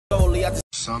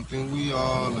something we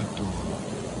all adore.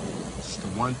 It's the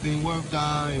one thing worth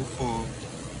dying for.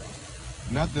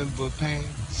 Nothing but pain,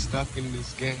 stuck in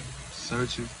this game,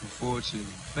 searching for fortune and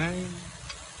fame.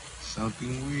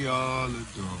 Something we all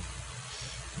adore.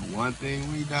 The one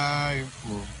thing we dying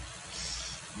for.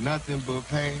 Nothing but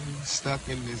pain, stuck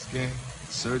in this game,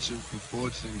 searching for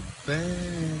fortune and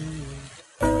fame.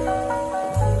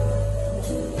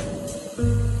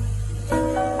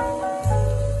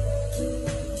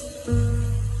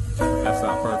 That's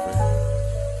not perfect.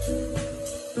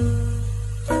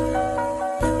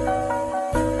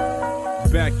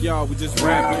 Backyard, we just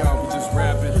rapping.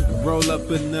 Roll up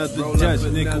another Dutch,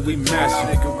 nigga, we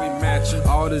matching.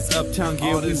 All this uptown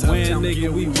gear we win,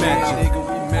 nigga, we matching.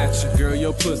 Girl,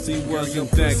 your pussy wasn't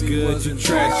that good, you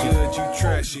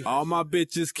trashy. All my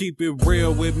bitches keep it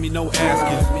real with me, no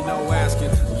asking.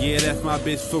 Yeah, that's my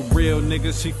bitch for real,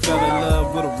 nigga. She fell in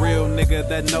love with a real nigga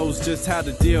that knows just how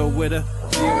to deal with her.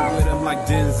 I'm like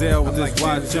Denzel with this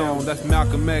watch on. That's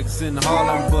Malcolm X in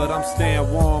Harlem, but I'm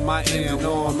staying warm. My engine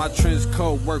on, my trench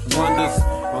coat work wonders.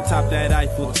 On top that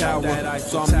Eiffel Tower,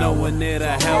 so I'm nowhere near to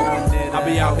help. I'll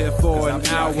be out here for an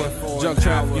hour, drug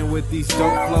trafficking with these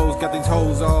dope flows. Got these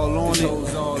hoes all on it,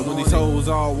 and when these hoes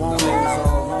all want it,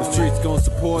 the streets gon'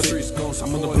 support it.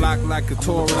 I'm on the block like a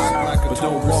tourist, but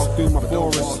don't walk through my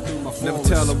forest. Never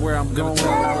tell her where I'm going.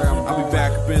 I'll be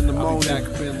back up in the morning.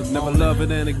 Never love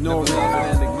it and ignore it.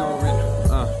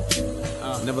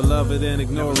 Never love it and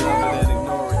ignore it.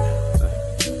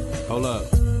 Hold up.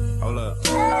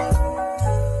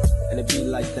 And it be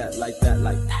like that.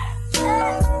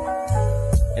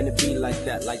 And it be like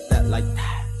that.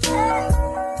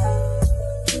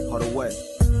 Hardaway.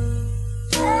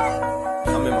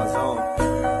 I'm in my zone.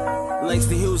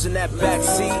 Langston Hughes in that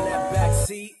backseat.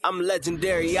 I'm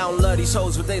legendary. I don't love these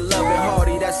hoes, but they love it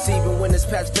hardy. That's even when it's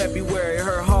past February.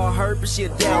 Her heart hurt, but she a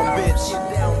down bitch.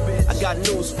 I got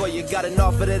news for you. Got an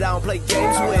offer that I don't play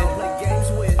games with.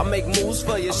 I make moves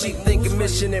for you. She thinking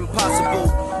mission impossible.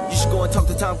 You should go and talk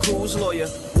to Tom Cruise lawyer.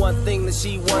 One thing that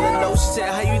she wanna know, she said,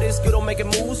 how you this good on making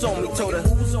moves on me? Told her,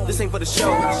 this ain't for the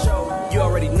show. You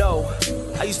already know.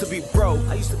 I used to be broke.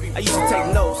 I used to take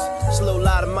notes. Just a little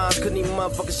lot of mine couldn't even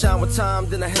motherfucking shine with time.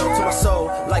 Then I held to my soul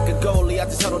like a goalie. I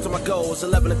just held on to my goals.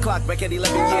 11 o'clock back at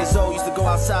 11 years old. Used to go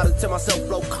outside and tell myself,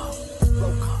 blow cold.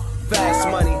 Fast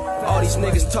money. All these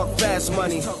niggas talk fast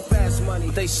money.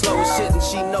 But they slow as shit and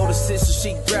she notices, so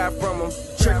she grab from him.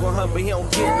 Trick on her, but he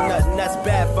don't get nothing. That's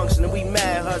bad functioning. We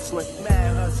mad hustling.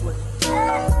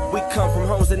 We come from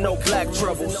homes that no black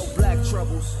troubles.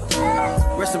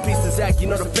 Rest in peace to Zach, you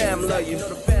know the fam love you.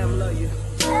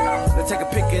 Now take a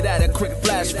pic of that, a quick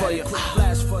flash for you.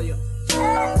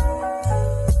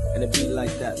 And it be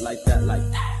like that.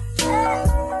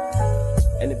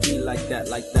 And it be like that.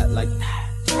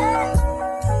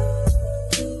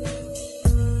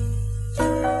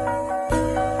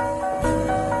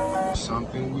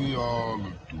 Something we all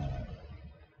adore.